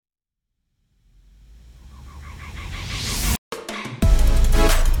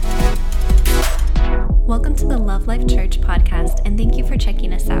the Love Life Church podcast, and thank you for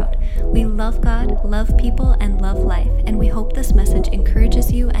checking us out. We love God, love people, and love life, and we hope this message encourages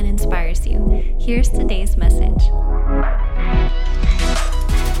you and inspires you. Here's today's message. All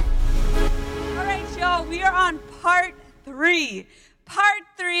right, y'all, we are on part three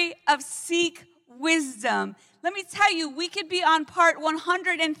of Seek Wisdom. Let me tell you, we could be on part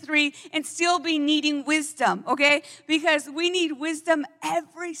 103 and still be needing wisdom, okay? Because we need wisdom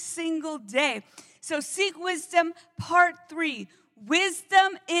every single day. So Seek Wisdom, part 3.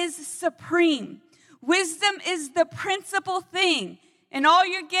 Wisdom is supreme. Wisdom is the principal thing. And all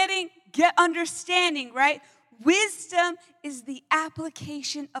you're getting, get understanding, right? Wisdom is the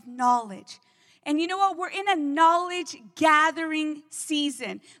application of knowledge. And you know what? We're in a knowledge gathering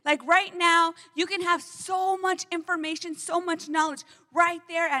season. Like right now, you can have so much information, so much knowledge right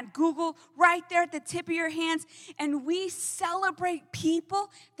there at Google, right there at the tip of your hands. And we celebrate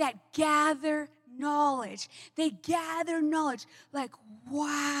people that gather knowledge. They gather knowledge like,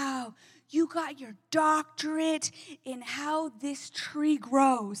 wow, you got your doctorate in how this tree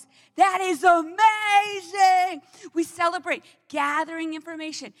grows. That is amazing. We celebrate gathering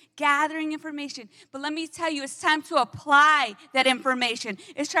information. But let me tell you, it's time to apply that information.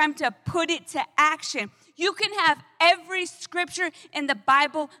 It's time to put it to action. You can have every scripture in the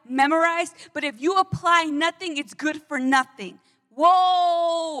Bible memorized, but if you apply nothing, it's good for nothing.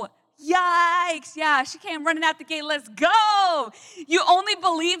 Whoa. Yikes. Yeah, she came running out the gate. Let's go. You only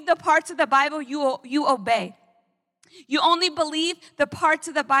believe the parts of the Bible you obey. You only believe the parts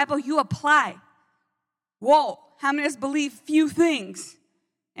of the Bible you apply. Whoa. How many of us believe few things?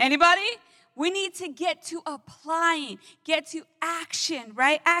 Anybody? We need to get to applying, get to action,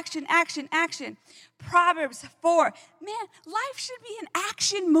 right? Action. Proverbs 4. Man, life should be an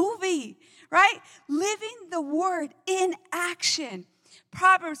action movie, right? Living the word in action.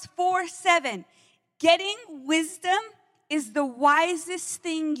 Proverbs 4:7, getting wisdom is the wisest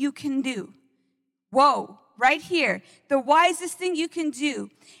thing you can do. Whoa, right here, the wisest thing you can do.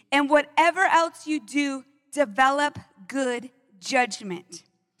 And whatever else you do, develop good judgment.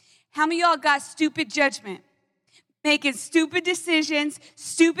 How many of y'all got stupid judgment? Making stupid decisions,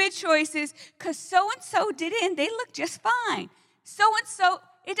 stupid choices, because so-and-so didn't, they look just fine. So-and-so,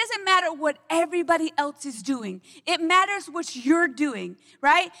 it doesn't matter what everybody else is doing. It matters what you're doing,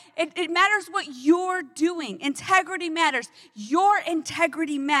 right? It matters what you're doing. Integrity matters. Your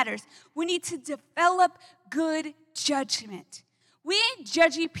integrity matters. We need to develop good judgment. We ain't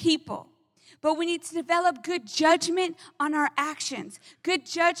judgy people, but we need to develop good judgment on our actions. Good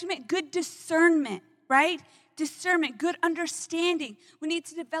judgment, good discernment, right? Discernment, good understanding. We need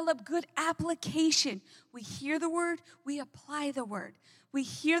to develop good application. We hear the word, we apply the word. We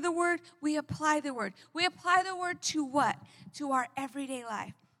hear the word, we apply the word. We apply the word to what? To our everyday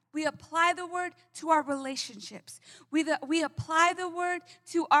life. We apply the word to our relationships. We apply the word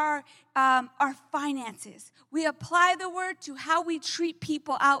to our finances. We apply the word to how we treat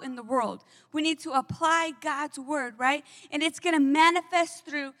people out in the world. We need to apply God's word, right? And it's going to manifest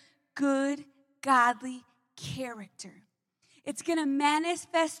through good, godly character. It's going to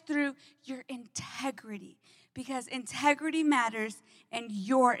manifest through your integrity, because integrity matters and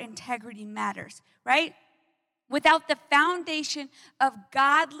your integrity matters, right? Without the foundation of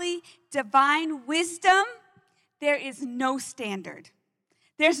godly, divine wisdom, there is no standard.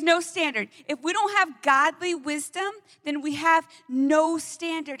 There's no standard. If we don't have godly wisdom, then we have no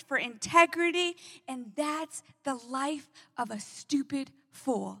standard for integrity, and that's the life of a stupid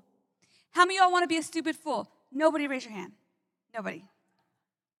fool. How many of y'all want to be a stupid fool? Nobody raise your hand. Nobody.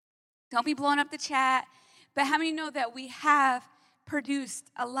 Don't be blowing up the chat. But how many know that we have produced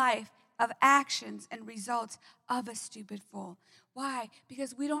a life of actions and results of a stupid fool? Why?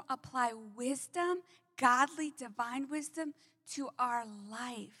 Because we don't apply wisdom, godly, divine wisdom, to our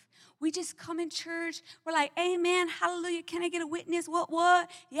life. We just come in church, we're like, amen, hallelujah, can I get a witness? What?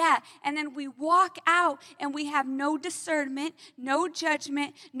 Yeah, and then we walk out and we have no discernment, no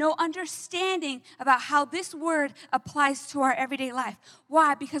judgment, no understanding about how this word applies to our everyday life.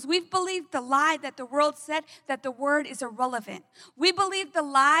 Why? Because we've believed the lie that the world said that the word is irrelevant. We believe the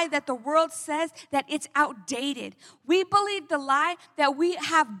lie that the world says that it's outdated. We believe the lie that we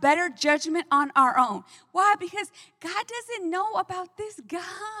have better judgment on our own. Why? Because God doesn't know about this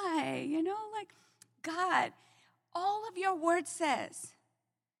guy. Like God, all of your word says,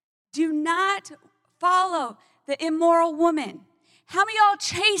 do not follow the immoral woman. How many of y'all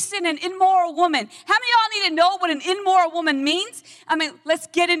chasing an immoral woman? How many of y'all need to know what an immoral woman means? Let's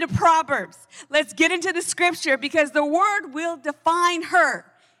get into Proverbs. Let's get into the scripture, because the word will define her.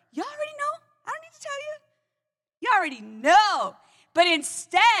 Y'all already know? I don't need to tell you. You already know. But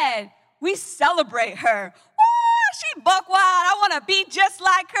instead, we celebrate her. Woo! she buck wild. I want to be just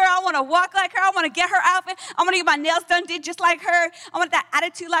like her. I want to walk like her. I want to get her outfit. I want to get my nails done just like her. I want that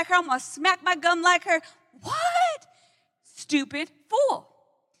attitude like her. I want to smack my gum like her. What? Stupid fool.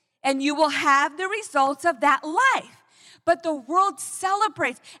 And you will have the results of that life. But the world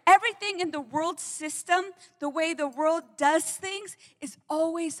celebrates. Everything in the world system, the way the world does things, is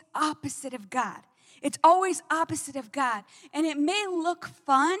always opposite of God. It's always opposite of God. And it may look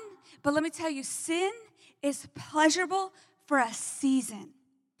fun, but let me tell you, sin is pleasurable for a season.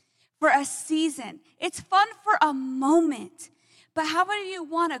 For a season. It's fun for a moment. But how many of you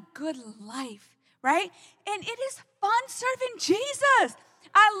want a good life, right? And it is fun serving Jesus.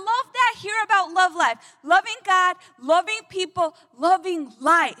 I love that here about Love Life. Loving God, loving people, loving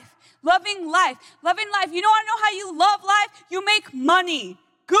life. Loving life. Loving life. You want to know how you love life? You make money.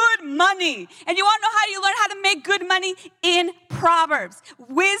 Good money. And you want to know how you learn how to make good money? In Proverbs.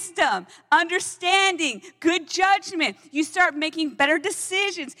 Wisdom, understanding, good judgment. You start making better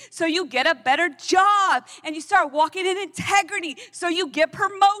decisions so you get a better job. And you start walking in integrity so you get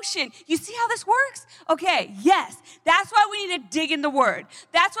promotion. You see how this works? Okay, yes. That's why we need to dig in the Word.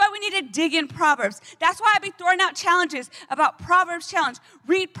 That's why we need to dig in Proverbs. That's why I be throwing out challenges about Proverbs challenge.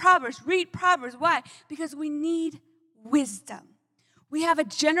 Read Proverbs. Read Proverbs. Why? Because we need wisdom. We have a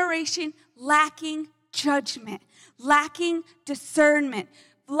generation lacking judgment, lacking discernment,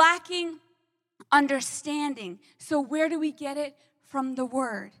 lacking understanding. So where do we get it? From the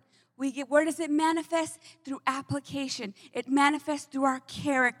Word. Where does it manifest? Through application. It manifests through our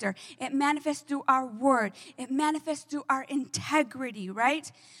character. It manifests through our word. It manifests through our integrity,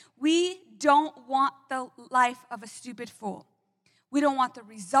 right? We don't want the life of a stupid fool. We don't want the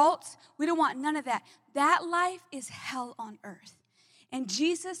results. We don't want none of that. That life is hell on earth. And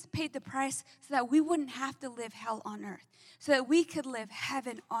Jesus paid the price so that we wouldn't have to live hell on earth, so that we could live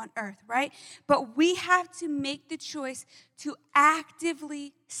heaven on earth, right? But we have to make the choice to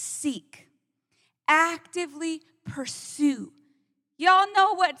actively seek, actively pursue. Y'all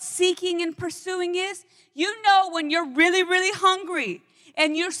know what seeking and pursuing is? You know when you're really, really hungry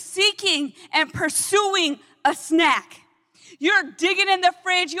and you're seeking and pursuing a snack. You're digging in the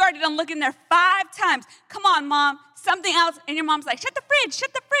fridge. You already done looked in there 5 times. Come on, Mom. Something else. And your mom's like, shut the fridge,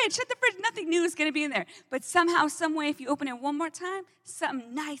 shut the fridge, shut the fridge. Nothing new is going to be in there. But somehow, some way, if you open it one more time,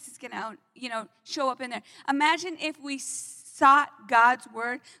 something nice is going to, show up in there. Imagine if we sought God's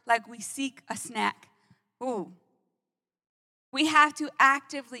word like we seek a snack. Ooh. We have to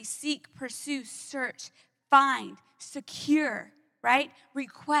actively seek, pursue, search, find, secure, right?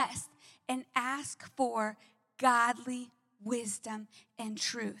 Request, and ask for godly wisdom and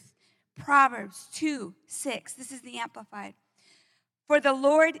truth. Proverbs 2:6. This is the Amplified. For the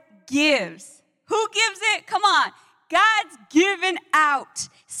Lord gives. Who gives it? Come on. God's given out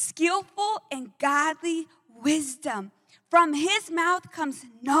skillful and godly wisdom. From his mouth comes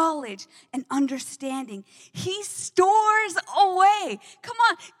knowledge and understanding. He stores away. Come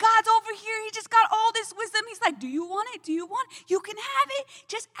on, God's over here. He just got all this wisdom. He's like, do you want it? Do you want it? You can have it.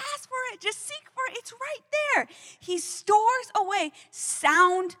 Just ask for it. Just seek for it. It's right there. He stores away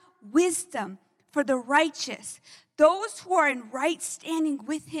sound wisdom for the righteous, those who are in right standing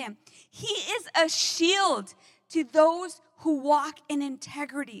with him. He is a shield to those who walk in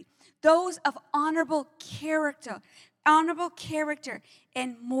integrity, those of honorable character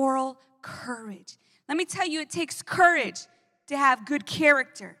and moral courage. Let me tell you, it takes courage to have good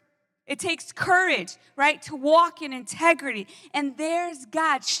character. It takes courage, right, to walk in integrity. And there's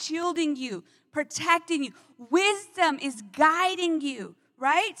God shielding you, protecting you. Wisdom is guiding you,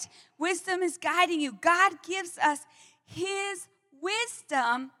 right? Wisdom is guiding you. God gives us his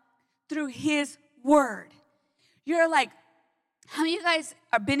wisdom through his word. You're like, how many of you guys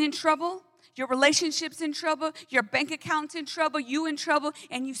have been in trouble? Your relationship's in trouble, your bank account's in trouble, you in trouble,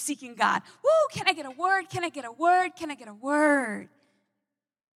 and you seeking God. Woo, can I get a word? Can I get a word? Can I get a word?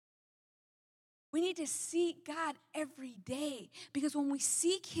 We need to seek God every day, because when we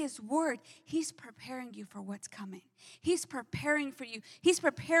seek his word, he's preparing you for what's coming. He's preparing for you. He's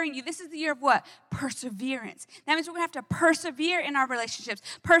preparing you. This is the year of what? Perseverance. That means we're going to have to persevere in our relationships,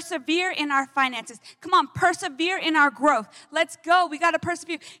 persevere in our finances. Come on, persevere in our growth. Let's go. We got to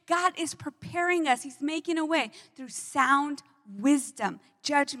persevere. God is preparing us. He's making a way through sound wisdom,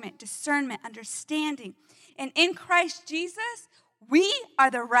 judgment, discernment, understanding. And in Christ Jesus, we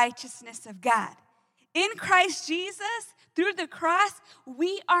are the righteousness of God. In Christ Jesus, through the cross,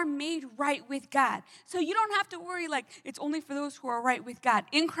 we are made right with God. So you don't have to worry like it's only for those who are right with God.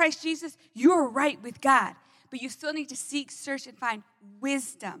 In Christ Jesus, you're right with God. But you still need to seek, search, and find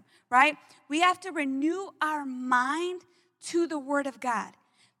wisdom, right? We have to renew our mind to the Word of God.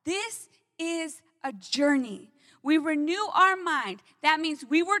 This is a journey. We renew our mind. That means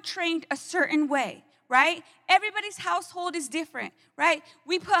we were trained a certain way, right? Everybody's household is different, right?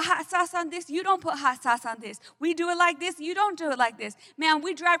 We put hot sauce on this, you don't put hot sauce on this. We do it like this, you don't do it like this. Man,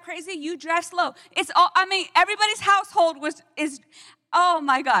 we drive crazy, you drive slow. Everybody's household is, oh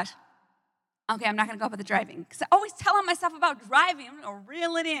my gosh. Okay, I'm not going to go up with the driving because I always telling myself about driving. I'm going to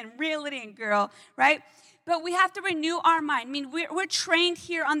reel it in, girl, right? But we have to renew our mind. I mean, we're trained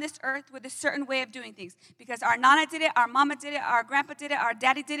here on this earth with a certain way of doing things because our nana did it, our mama did it, our grandpa did it, our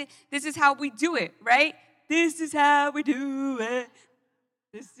daddy did it. This is how we do it, right? This is how we do it.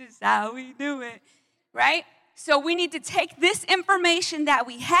 This is how we do it, right? So we need to take this information that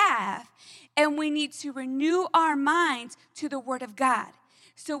we have and we need to renew our minds to the Word of God.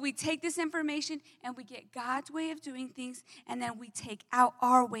 So we take this information and we get God's way of doing things, and then we take out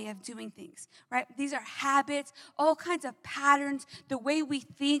our way of doing things, right? These are habits, all kinds of patterns, the way we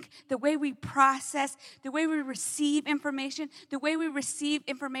think, the way we process, the way we receive information, the way we receive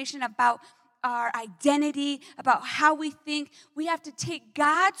information about our identity, about how we think. We have to take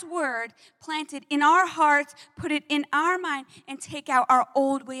God's word, plant it in our hearts, put it in our mind, and take out our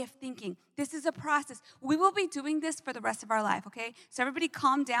old way of thinking. This is a process. We will be doing this for the rest of our life, okay? So everybody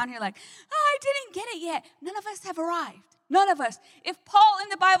calm down here like, I didn't get it yet. None of us have arrived. None of us. If Paul in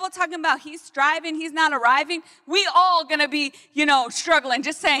the Bible talking about he's striving, he's not arriving, we all going to be, struggling,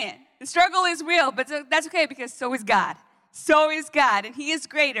 just saying. The struggle is real, but that's okay because so is God. So is God, and he is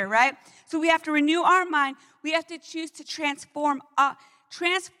greater, right? So we have to renew our mind. We have to choose to transform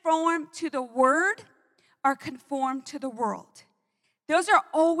to the word or conform to the world. Those are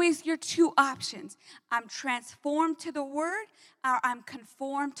always your two options. I'm transformed to the word or I'm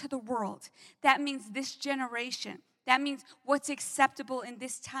conformed to the world. That means this generation. That means what's acceptable in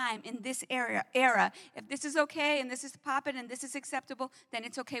this time, in this era. If this is okay and this is popping and this is acceptable, then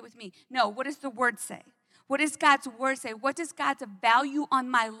it's okay with me. No, what does the word say? What does God's word say? What does God's value on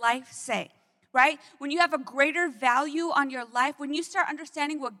my life say? Right? When you have a greater value on your life, when you start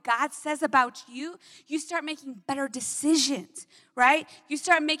understanding what God says about you, you start making better decisions, right? You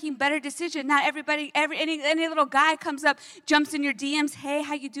start making better decisions. Not everybody, any little guy comes up, jumps in your DMs, hey,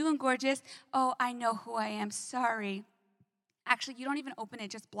 how you doing, gorgeous? Oh, I know who I am, sorry. Actually, you don't even open it,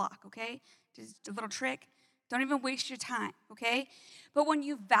 just block, okay? Just a little trick. Don't even waste your time, okay? But when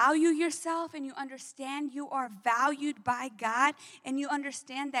you value yourself and you understand you are valued by God and you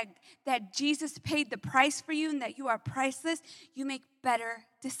understand that Jesus paid the price for you and that you are priceless, you make better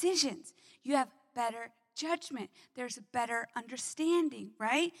decisions. You have better judgment. There's a better understanding,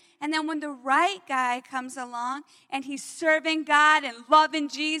 right? And then when the right guy comes along and he's serving God and loving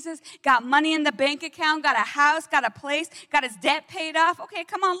Jesus, got money in the bank account, got a house, got a place, got his debt paid off. Okay,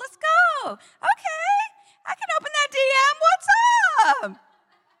 come on, let's go. Okay. I can open that DM. What's up?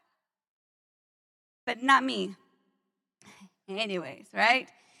 But not me. Anyways, right?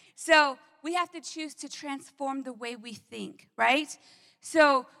 So we have to choose to transform the way we think, right?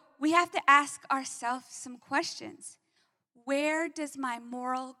 So we have to ask ourselves some questions. Where does my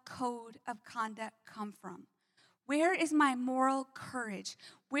moral code of conduct come from? Where is my moral courage?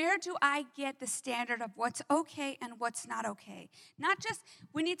 Where do I get the standard of what's okay and what's not okay?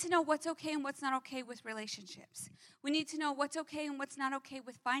 We need to know what's okay and what's not okay with relationships. We need to know what's okay and what's not okay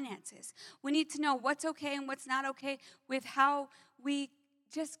with finances. We need to know what's okay and what's not okay with how we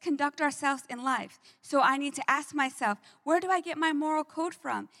just conduct ourselves in life. So I need to ask myself, where do I get my moral code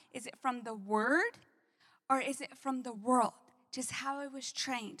from? Is it from the word or is it from the world? Just how I was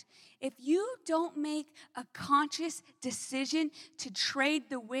trained. If you don't make a conscious decision to trade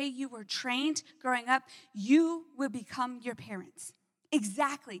the way you were trained growing up, you will become your parents.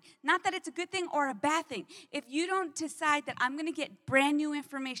 Exactly. Not that it's a good thing or a bad thing. If you don't decide that I'm going to get brand new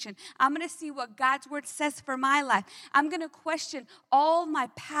information, I'm going to see what God's word says for my life. I'm going to question all my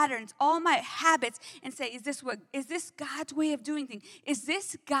patterns, all my habits and say, is this God's way of doing things? Is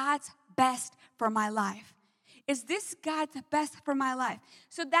this God's best for my life? Is this God's best for my life?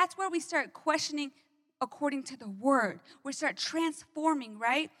 So that's where we start questioning according to the word. We start transforming,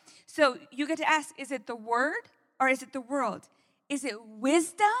 right? So you get to ask, is it the word or is it the world? Is it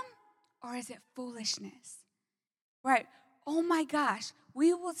wisdom or is it foolishness? Right? Oh my gosh,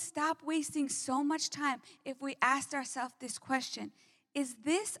 we will stop wasting so much time if we asked ourselves this question. Is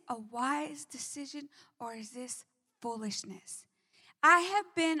this a wise decision or is this foolishness? I have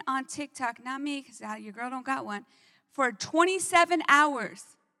been on TikTok, not me, because your girl don't got one, for 27 hours.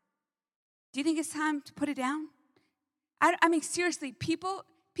 Do you think it's time to put it down? I mean, seriously, people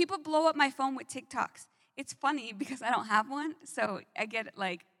blow up my phone with TikToks. It's funny because I don't have one, so I get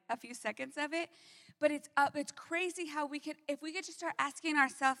like a few seconds of it. But it's crazy how if we could just start asking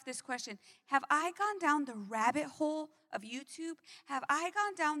ourselves this question, have I gone down the rabbit hole of YouTube? Have I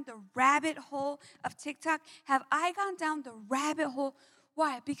gone down the rabbit hole of TikTok? Have I gone down the rabbit hole?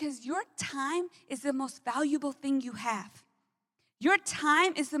 Why? Because your time is the most valuable thing you have. Your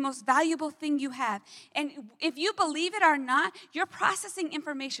time is the most valuable thing you have. And if you believe it or not, you're processing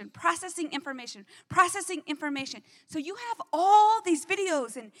information. So you have all these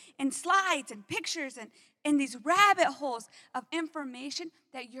videos and slides and pictures and these rabbit holes of information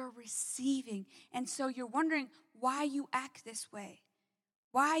that you're receiving. And so you're wondering why you act this way.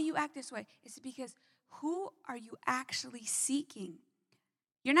 Why you act this way? It's because who are you actually seeking?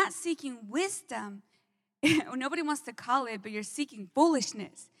 You're not seeking wisdom. Nobody wants to call it, but you're seeking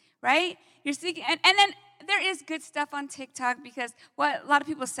foolishness, right? You're seeking, and then there is good stuff on TikTok because what a lot of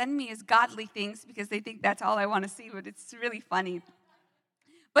people send me is godly things because they think that's all I want to see, but it's really funny.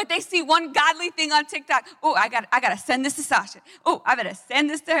 But they see one godly thing on TikTok. Oh, I got to send this to Sasha. Oh, I better send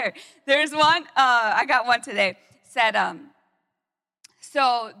this to her. There's one, I got one today, said,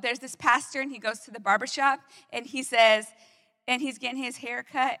 so there's this pastor and he goes to the barbershop and he says, and he's getting his hair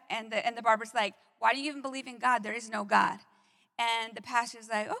cut and the barber's like, why do you even believe in God? There is no God. And the pastor's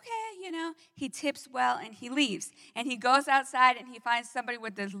like, okay, he tips well and he leaves. And he goes outside and he finds somebody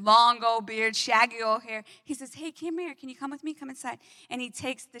with this long old beard, shaggy old hair. He says, hey, come here. Can you come with me? Come inside. And he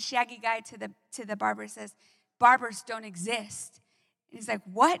takes the shaggy guy to the barber and says, barbers don't exist. And he's like,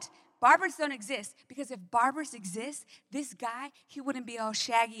 what? Barbers don't exist. Because if barbers exist, this guy, he wouldn't be all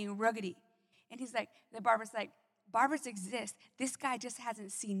shaggy and ruggedy. And he's like, the barber's like, barbers exist. This guy just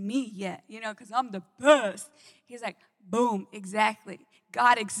hasn't seen me yet, because I'm the best. He's like, boom, exactly.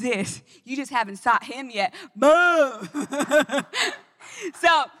 God exists. You just haven't sought him yet. Boom.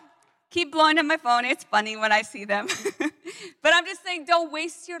 So keep blowing up my phone. It's funny when I see them. But I'm just saying, don't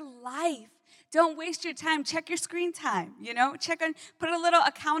waste your life. Don't waste your time. Check your screen time, put a little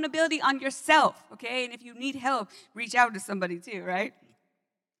accountability on yourself, okay? And if you need help, reach out to somebody too, right?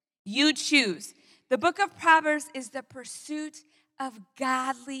 You choose. The book of Proverbs is the pursuit of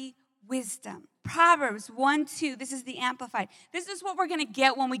godly wisdom. Proverbs 1:2, this is the Amplified. This is what we're going to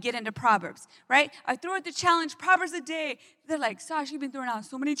get when we get into Proverbs, right? I threw out the challenge, Proverbs a day. They're like, Sasha, you've been throwing out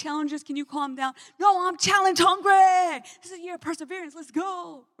so many challenges. Can you calm down? No, I'm challenge hungry. This is a year of perseverance. Let's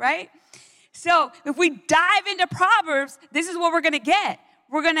go, right? So if we dive into Proverbs, this is what we're going to get.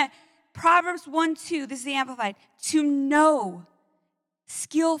 Proverbs 1:2, this is the Amplified. To know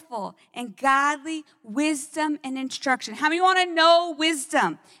skillful and godly wisdom and instruction. How many want to know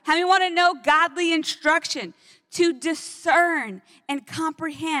wisdom? How many want to know godly instruction? To discern and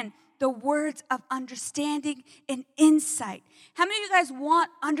comprehend the words of understanding and insight. How many of you guys want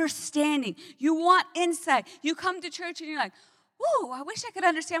understanding? You want insight. You come to church and you're like, whoa, I wish I could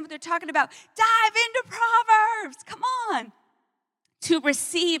understand what they're talking about. Dive into Proverbs. Come on. To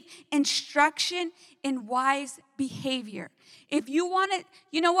receive instruction in wise behavior. If you want it,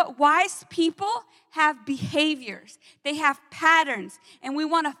 you know what? Wise people have behaviors. They have patterns, and we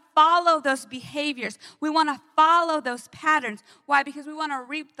want to follow those behaviors. We want to follow those patterns. Why? Because we want to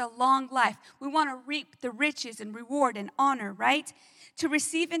reap the long life. We want to reap the riches and reward and honor, right? To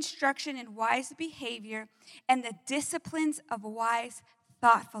receive instruction in wise behavior and the disciplines of wise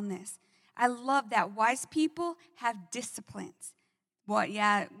thoughtfulness. I love that. Wise people have disciplines. Well,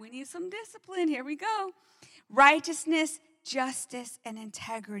 yeah, we need some discipline. Here we go. Righteousness, justice, and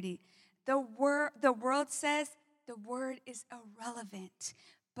integrity. The world says the word is irrelevant,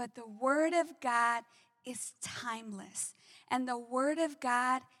 but the word of God is timeless, and the word of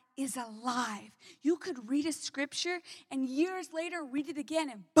God is alive. You could read a scripture and years later read it again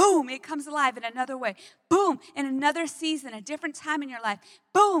and boom, it comes alive in another way. Boom, in another season, a different time in your life.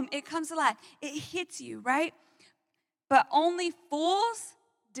 Boom, it comes alive. It hits you, right? But only fools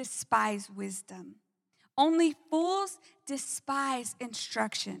despise wisdom. Only fools despise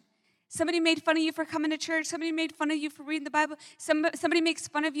instruction. Somebody made fun of you for coming to church. Somebody made fun of you for reading the Bible. Somebody makes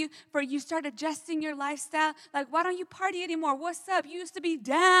fun of you for you start adjusting your lifestyle. Like, why don't you party anymore? What's up? You used to be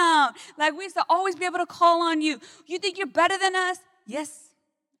down. Like, we used to always be able to call on you. You think you're better than us? Yes,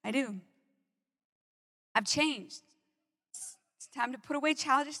 I do. I've changed. It's time to put away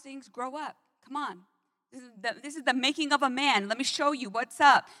childish things, grow up. Come on. This is the making of a man. Let me show you what's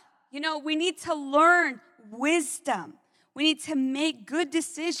up. We need to learn wisdom. We need to make good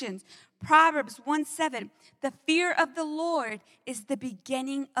decisions. Proverbs 1:7, the fear of the Lord is the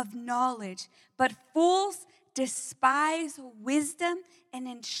beginning of knowledge, but fools despise wisdom and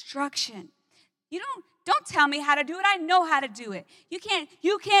instruction. Don't tell me how to do it. I know how to do it. You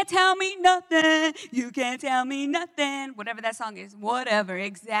can't tell me nothing. You can't tell me nothing. Whatever that song is. Whatever,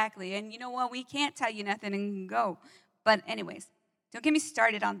 exactly. And you know what? We can't tell you nothing and go. But anyways, don't get me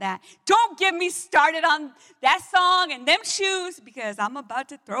started on that. Don't get me started on that song and them shoes because I'm about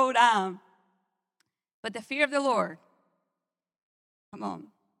to throw down. But the fear of the Lord, come on.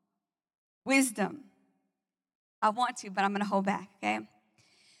 Wisdom. I want to, but I'm going to hold back, okay?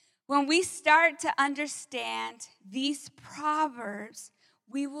 When we start to understand these proverbs,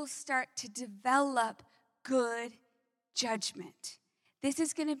 we will start to develop good judgment. This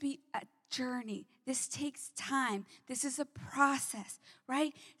is going to be a journey. This takes time. This is a process,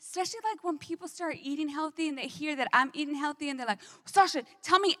 right? Especially like when people start eating healthy and they hear that I'm eating healthy and they're like, Sasha,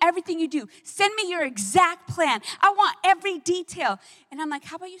 tell me everything you do. Send me your exact plan. I want every detail. And I'm like,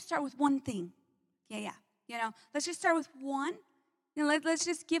 how about you start with one thing? Yeah. Let's just start with one. Let's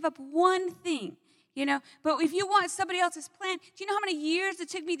just give up one thing, But if you want somebody else's plan, do you know how many years it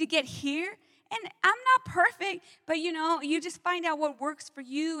took me to get here? And I'm not perfect, but you just find out what works for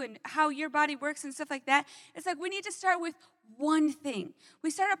you and how your body works and stuff like that. It's like we need to start with one thing. We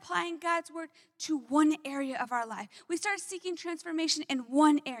start applying God's word to one area of our life. We start seeking transformation in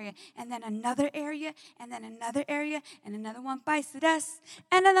one area, and then another area, and then another area, and another one bites the dust,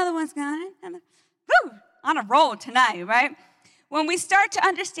 and another one's gone. On a roll tonight, right? When we start to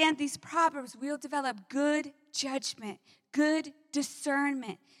understand these proverbs, we'll develop good judgment, good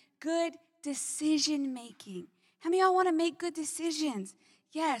discernment, good decision making. How many of y'all want to make good decisions?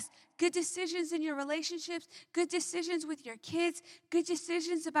 Yes, good decisions in your relationships, good decisions with your kids, good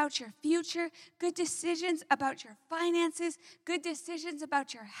decisions about your future, good decisions about your finances, good decisions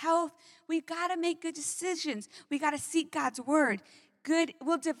about your health. We've got to make good decisions. We got to seek God's word.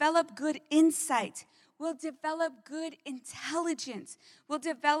 We'll develop good insight. We'll develop good intelligence. We'll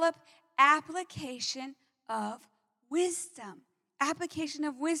develop application of wisdom. Application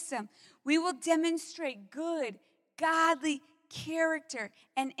of wisdom. We will demonstrate good, godly character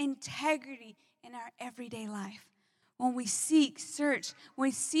and integrity in our everyday life. When we search, when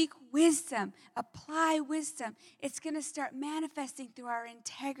we seek wisdom, apply wisdom, it's going to start manifesting through our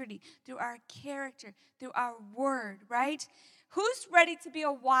integrity, through our character, through our word, right? Who's ready to be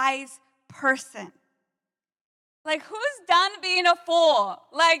a wise person? Like, who's done being a fool?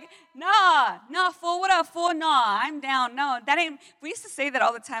 Like, nah, fool, what up, fool? Nah, I'm down. No, that ain't, we used to say that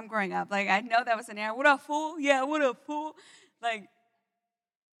all the time growing up. Like, I know that was an error. What up, fool? Yeah, what up, fool? Like,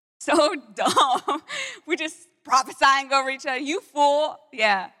 so dumb. We're just prophesying over each other. You fool.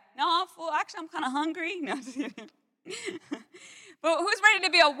 Yeah. No, I'm fool. Actually, I'm kind of hungry. No, just kidding. But who's ready to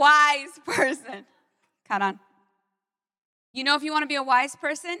be a wise person? Count on. If you want to be a wise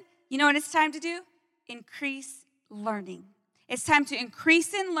person, you know what it's time to do? Increase learning. It's time to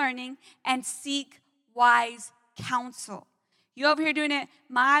increase in learning and seek wise counsel. You over here doing it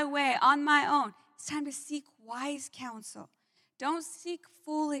my way, on my own. It's time to seek wise counsel. Don't seek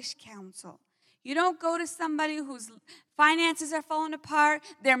foolish counsel. You don't go to somebody whose finances are falling apart,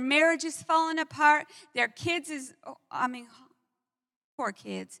 their marriage is falling apart, their kids poor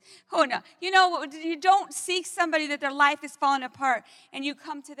kids. Oh, no. You don't seek somebody that their life is falling apart and you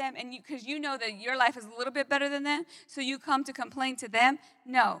come to them and because you know that your life is a little bit better than them, so you come to complain to them.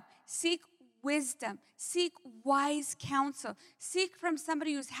 No. Seek wisdom. Seek wise counsel. Seek from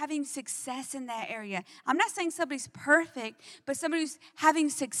somebody who's having success in that area. I'm not saying somebody's perfect, but somebody who's having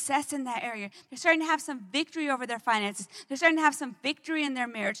success in that area. They're starting to have some victory over their finances. They're starting to have some victory in their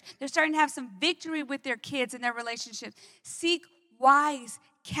marriage. They're starting to have some victory with their kids and their relationships. Seek wise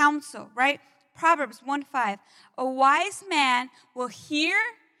counsel, right? Proverbs 1:5. A wise man will hear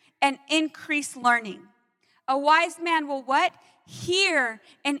and increase learning. A wise man will what? Hear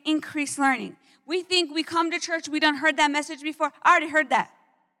and increase learning. We think we come to church, we done heard that message before. I already heard that.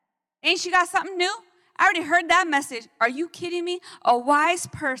 Ain't she got something new? I already heard that message. Are you kidding me? A wise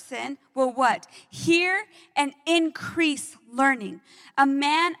person will what? Hear and increase learning. A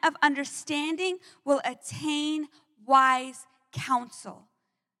man of understanding will attain wise counsel.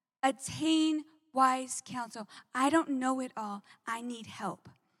 Attain wise counsel. I don't know it all. I need help.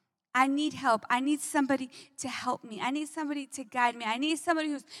 I need help. I need somebody to help me. I need somebody to guide me. I need somebody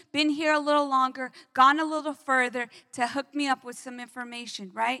who's been here a little longer, gone a little further to hook me up with some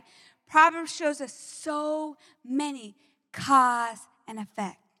information, right? Proverbs shows us so many cause and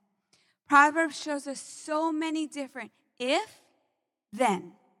effect. Proverbs shows us so many different if,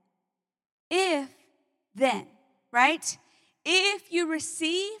 then, right? If you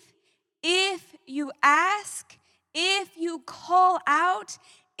receive, if you ask, if you call out,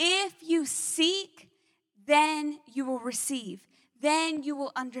 if you seek, then you will receive. Then you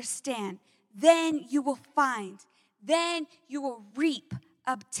will understand. then you will find, then you will reap,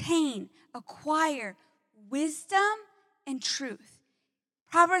 obtain, acquire wisdom and truth.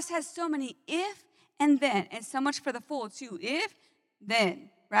 Proverbs has so many if and then, and so much for the fool too. If, then,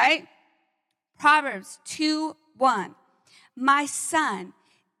 right? Proverbs 2:1. My son,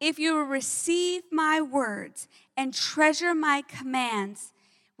 if you will receive my words and treasure my commands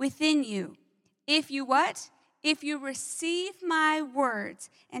within you, if you what? If you receive my words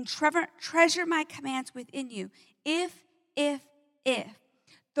and treasure my commands within you. If.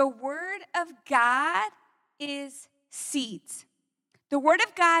 The word of God is seeds. The word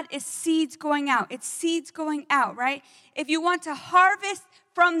of God is seeds going out. It's seeds going out, right? If you want to harvest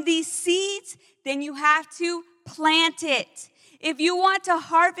from these seeds, then you have to plant it. If you want to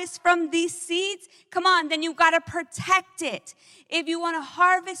harvest from these seeds, come on, then you've got to protect it. If you want to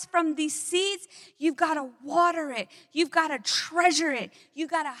harvest from these seeds, you've got to water it. You've got to treasure it. You've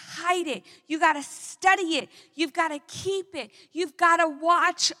got to hide it. You've got to study it. You've got to keep it. You've got to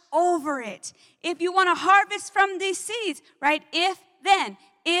watch over it. If you want to harvest from these seeds, right? If,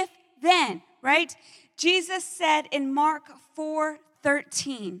 then, right? Jesus said in Mark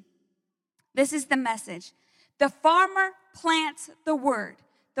 4:13, this is the message. The farmer plants the word.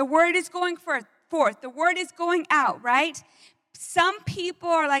 The word is going forth. The word is going out, right? Some people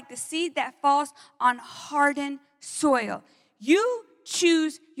are like the seed that falls on hardened soil. You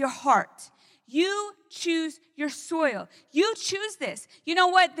choose your heart. You choose your soil. You choose this. You know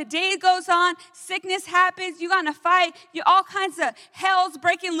what? The day goes on, sickness happens, you're going to fight, all kinds of hell's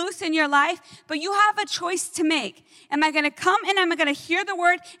breaking loose in your life, but you have a choice to make. Am I going to come and am I going to hear the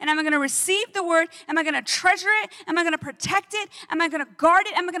word and am I going to receive the word? Am I going to treasure it? Am I going to protect it? Am I going to guard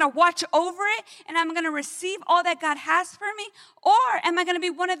it? Am I going to watch over it? And am I going to receive all that God has for me? Or am I going to be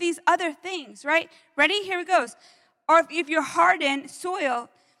one of these other things, right? Ready? Here it goes. Or if you're hardened soil,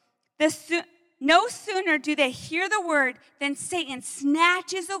 no sooner do they hear the word than Satan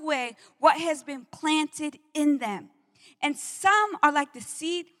snatches away what has been planted in them. And some are like the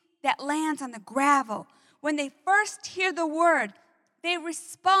seed that lands on the gravel. When they first hear the word, they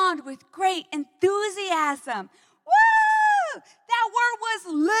respond with great enthusiasm. Woo! That word was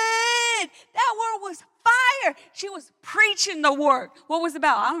lit. That word was fire. She was preaching the word. What was it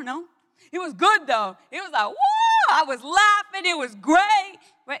about? I don't know. It was good though. It was like, woo! I was laughing. It was great.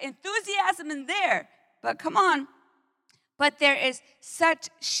 Right? Enthusiasm in there. But come on. But there is such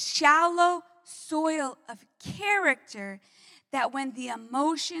shallow soil of character that when the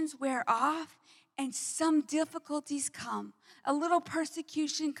emotions wear off and some difficulties come, a little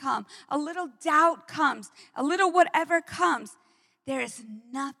persecution comes, a little doubt comes, a little whatever comes, there is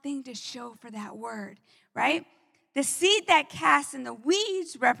nothing to show for that word, right? The seed that casts in the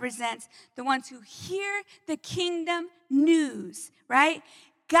weeds represents the ones who hear the kingdom news, right?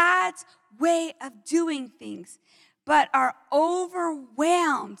 God's way of doing things, but are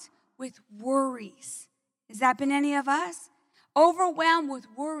overwhelmed with worries. Has that been any of us? Overwhelmed with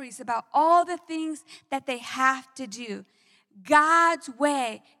worries about all the things that they have to do. God's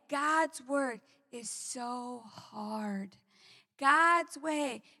way, God's word is so hard. God's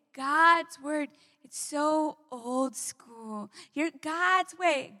way, God's word, it's so old school. God's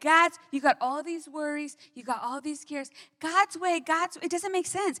way, you got all these worries, you got all these cares. God's way, it doesn't make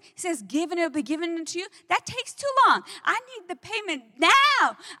sense. He says, give and it will be given unto you. That takes too long. I need the payment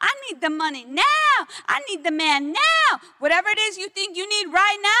now. I need the money now. I need the man now. Whatever it is you think you need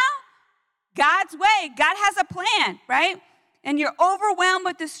right now, God's way, God has a plan, right? And you're overwhelmed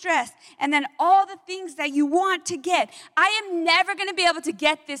with the stress. And then all the things that you want to get. I am never going to be able to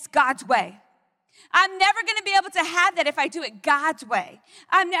get this God's way. I'm never going to be able to have that if I do it God's way.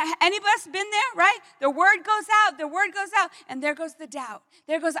 Any of us been there, right? The word goes out, and there goes the doubt.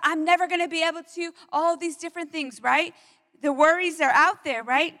 There goes, I'm never going to be able to, all these different things, right? The worries are out there,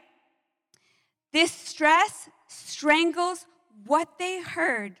 right? This stress strangles what they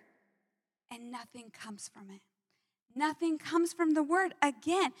heard, and nothing comes from it. Nothing comes from the word.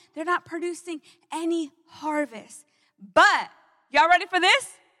 Again, they're not producing any harvest. But, y'all ready for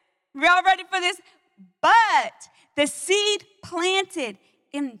this? Y'all ready for this? But the seed planted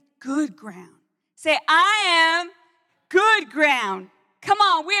in good ground. Say, I am good ground. Come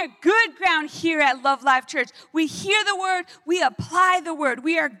on, we are good ground here at Love Life Church. We hear the word, we apply the word.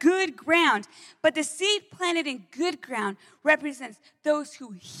 We are good ground. But the seed planted in good ground represents those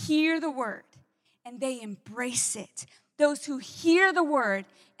who hear the word and they embrace it. Those who hear the word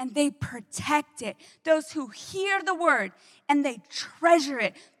and they protect it. Those who hear the word and they treasure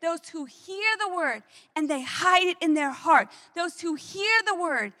it. Those who hear the word and they hide it in their heart. Those who hear the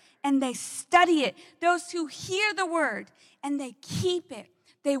word and they study it. Those who hear the word and they keep it.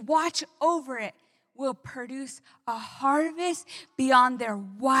 they watch over it, will produce a harvest beyond their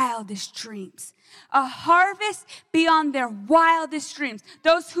wildest dreams. A harvest beyond their wildest dreams.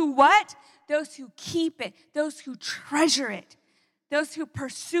 Those who what? Those who keep it. Those who treasure it. Those who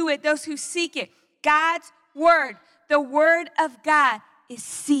pursue it. Those who seek it. God's word, the word of God is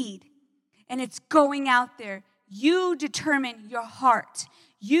seed. And it's going out there. You determine your heart.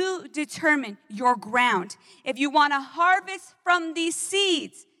 You determine your ground. If you want to harvest from these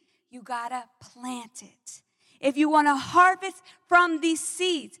seeds, you gotta plant it. If you want to harvest from these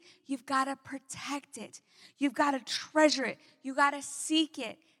seeds, you've got to protect it. You've got to treasure it. You got to seek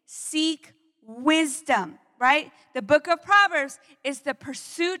it. Seek wisdom, right? The book of Proverbs is the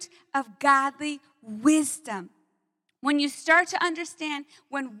pursuit of godly wisdom. When we start to understand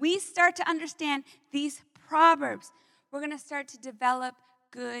these Proverbs, we're going to start to develop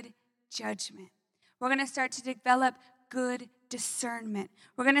good judgment. We're going to start to develop good discernment.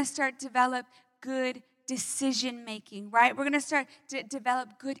 We're going to start to develop good decision making, right? We're going to start to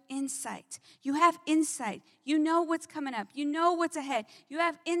develop good insight. You have insight. You know what's coming up. You know what's ahead. You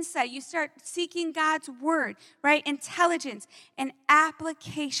have insight. You start seeking God's word, right? Intelligence and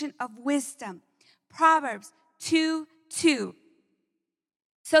application of wisdom. Proverbs 2:2.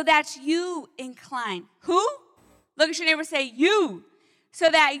 So that you incline. Who? Look at your neighbor, say you. So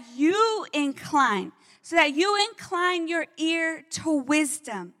that you incline. So that you incline your ear to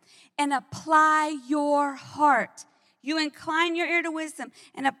wisdom and apply your heart. You incline your ear to wisdom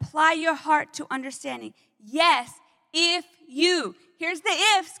and apply your heart to understanding. Yes, if you. Here's the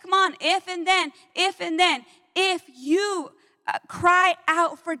ifs. Come on. If and then. If and then. If you cry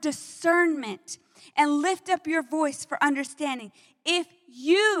out for discernment and lift up your voice for understanding. If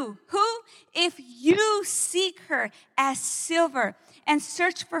you, who? If you seek her as silver and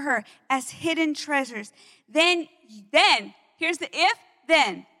search for her as hidden treasures, then, here's the if,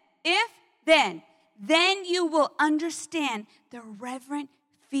 then you will understand the reverent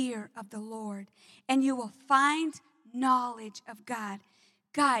fear of the Lord, and you will find knowledge of God.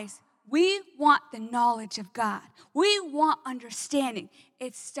 Guys, we want the knowledge of God. We want understanding.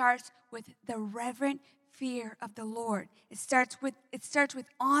 It starts with the reverent fear of the Lord. It starts with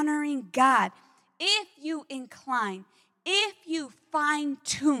honoring God. If you incline, if you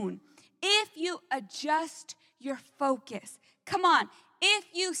fine-tune, if you adjust your focus, come on, if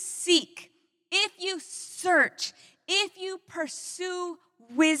you seek, if you search, if you pursue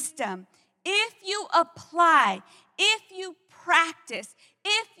wisdom, if you apply, if you practice,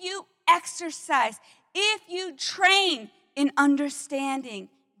 if you exercise, if you train in understanding,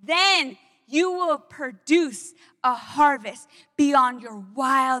 then you will produce a harvest beyond your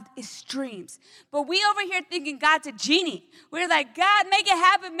wildest dreams. But we over here thinking God's a genie. We're like, God, make it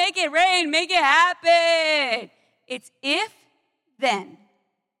happen, make it rain, make it happen. It's if, then.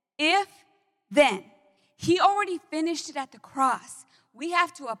 If, then. He already finished it at the cross. We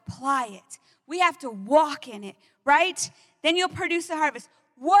have to apply it. We have to walk in it, right? Then you'll produce a harvest.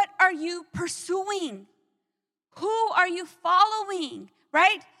 What are you pursuing? Who are you following,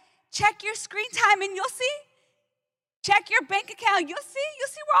 right? Check your screen time and you'll see. Check your bank account. You'll see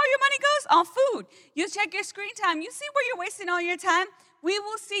where all your money goes on food. You check your screen time. You see where you're wasting all your time. We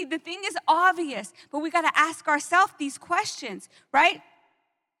will see. The thing is obvious, but we got to ask ourselves these questions, right?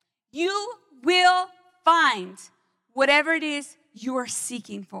 You will find whatever it is you're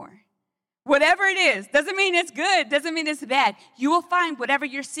seeking for. Whatever it is. Doesn't mean it's good. Doesn't mean it's bad. You will find whatever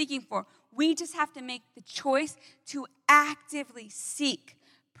you're seeking for. We just have to make the choice to actively seek,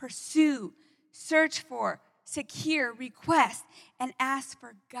 pursue, search for, secure, request, and ask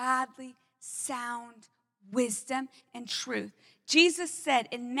for godly, sound wisdom and truth. Jesus said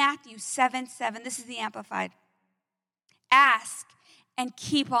in Matthew 7:7, this is the Amplified, ask and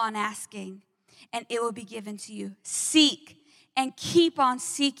keep on asking, and it will be given to you. Seek and keep on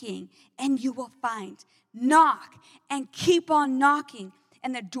seeking, and you will find. Knock and keep on knocking,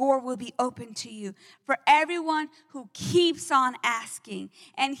 and the door will be open to you. For everyone who keeps on asking,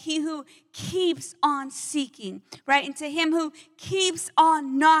 and he who keeps on seeking, right? And to him who keeps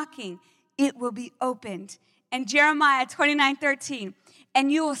on knocking, it will be opened. And Jeremiah 29:13,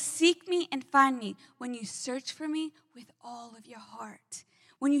 and you will seek me and find me when you search for me with all of your heart.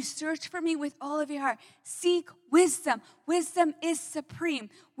 When you search for me with all of your heart, seek wisdom. Wisdom is supreme.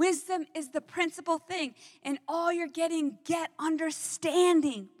 Wisdom is the principal thing. And all you're getting, get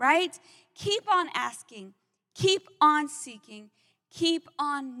understanding, right? Keep on asking. Keep on seeking. Keep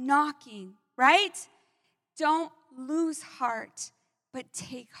on knocking, right? Don't lose heart, but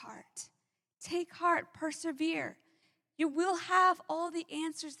take heart. Take heart. Persevere. You will have all the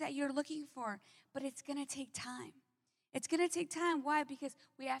answers that you're looking for, but it's going to take time. It's going to take time. Why? Because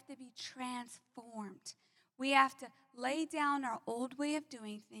we have to be transformed. We have to lay down our old way of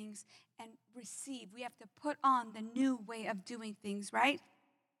doing things and receive. We have to put on the new way of doing things, right?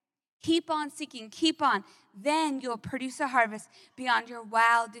 Keep on seeking, keep on. Then you'll produce a harvest beyond your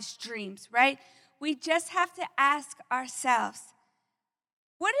wildest dreams, right? We just have to ask ourselves,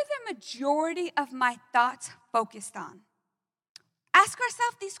 what are the majority of my thoughts focused on? Ask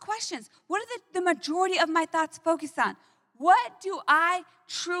ourselves these questions. What are the majority of my thoughts focused on? What do I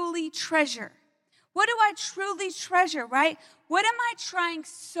truly treasure? What do I truly treasure, right? What am I trying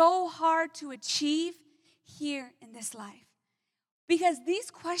so hard to achieve here in this life? Because these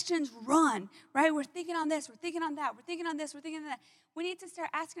questions run, right? We're thinking on this, we're thinking on that, we're thinking on this, we're thinking on that. We need to start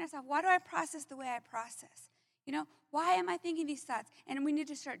asking ourselves, why do I process the way I process? You know, why am I thinking these thoughts? And we need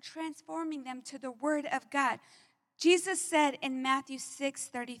to start transforming them to the Word of God. Jesus said in Matthew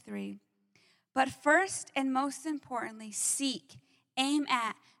 6:33, but first and most importantly, seek, aim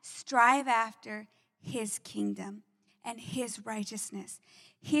at, strive after His kingdom and His righteousness,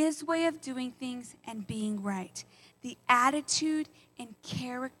 His way of doing things and being right, the attitude and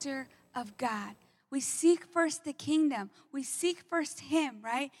character of God. We seek first the kingdom. We seek first Him,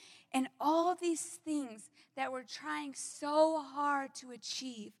 right? And all these things that we're trying so hard to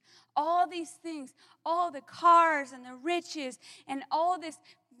achieve, all these things, all the cars and the riches and all this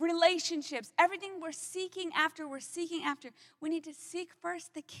relationships, everything we're seeking after, we need to seek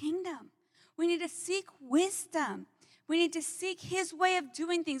first the kingdom. We need to seek wisdom. We need to seek His way of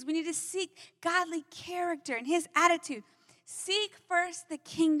doing things. We need to seek godly character and His attitude. Seek first the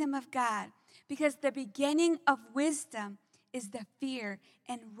kingdom of God, because the beginning of wisdom is the fear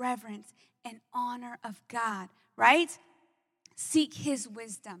and reverence and honor of God, right? Seek His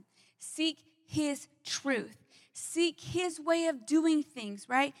wisdom. Seek His truth. Seek His way of doing things,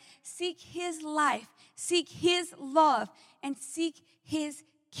 right? Seek His life. Seek His love. And seek His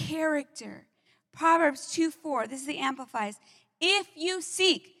character. Proverbs 2:4, this is the Amplified. If you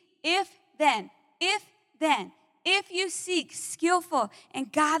seek skillful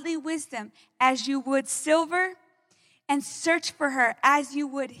and godly wisdom as you would silver, and search for her as you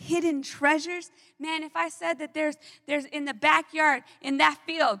would hidden treasures. Man, if I said that there's in the backyard, in that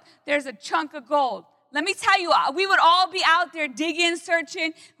field, there's a chunk of gold. Let me tell you, we would all be out there digging,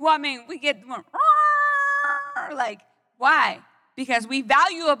 searching. Well, I mean, we get like, why? Because we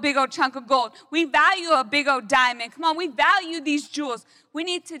value a big old chunk of gold. We value a big old diamond. Come on, we value these jewels. We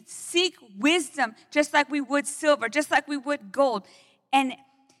need to seek wisdom just like we would silver, just like we would gold. And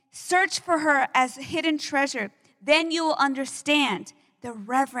search for her as a hidden treasure. Then you will understand the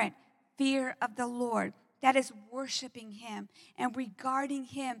reverent fear of the Lord. That is worshiping Him and regarding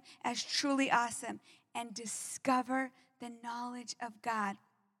Him as truly awesome, and discover the knowledge of God.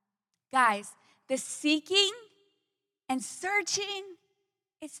 Guys, the seeking and searching,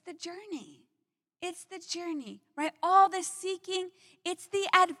 it's the journey. It's the journey, right? All the seeking, it's the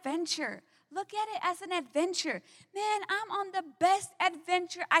adventure. Look at it as an adventure. Man, I'm on the best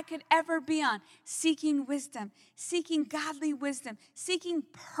adventure I could ever be on. Seeking wisdom, seeking godly wisdom, seeking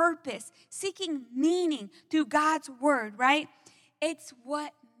purpose, seeking meaning through God's word, right? It's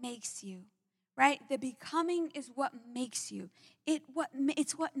what makes you, right? The becoming is what makes you. It's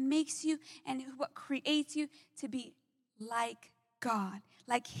what makes you and what creates you to be like God,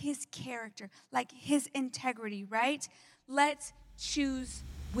 like His character, like His integrity, right? Let's choose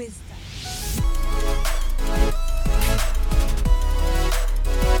wisdom.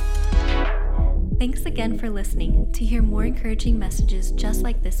 Thanks again for listening. To hear more encouraging messages just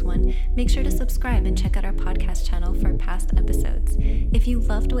like this one, make sure to subscribe and check out our podcast channel for past episodes. If you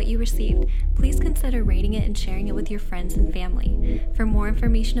loved what you received, please consider rating it and sharing it with your friends and family. For more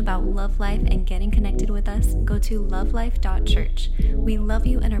information about Love Life and getting connected with us, go to lovelife.church. We love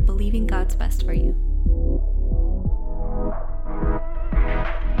you and are believing God's best for you.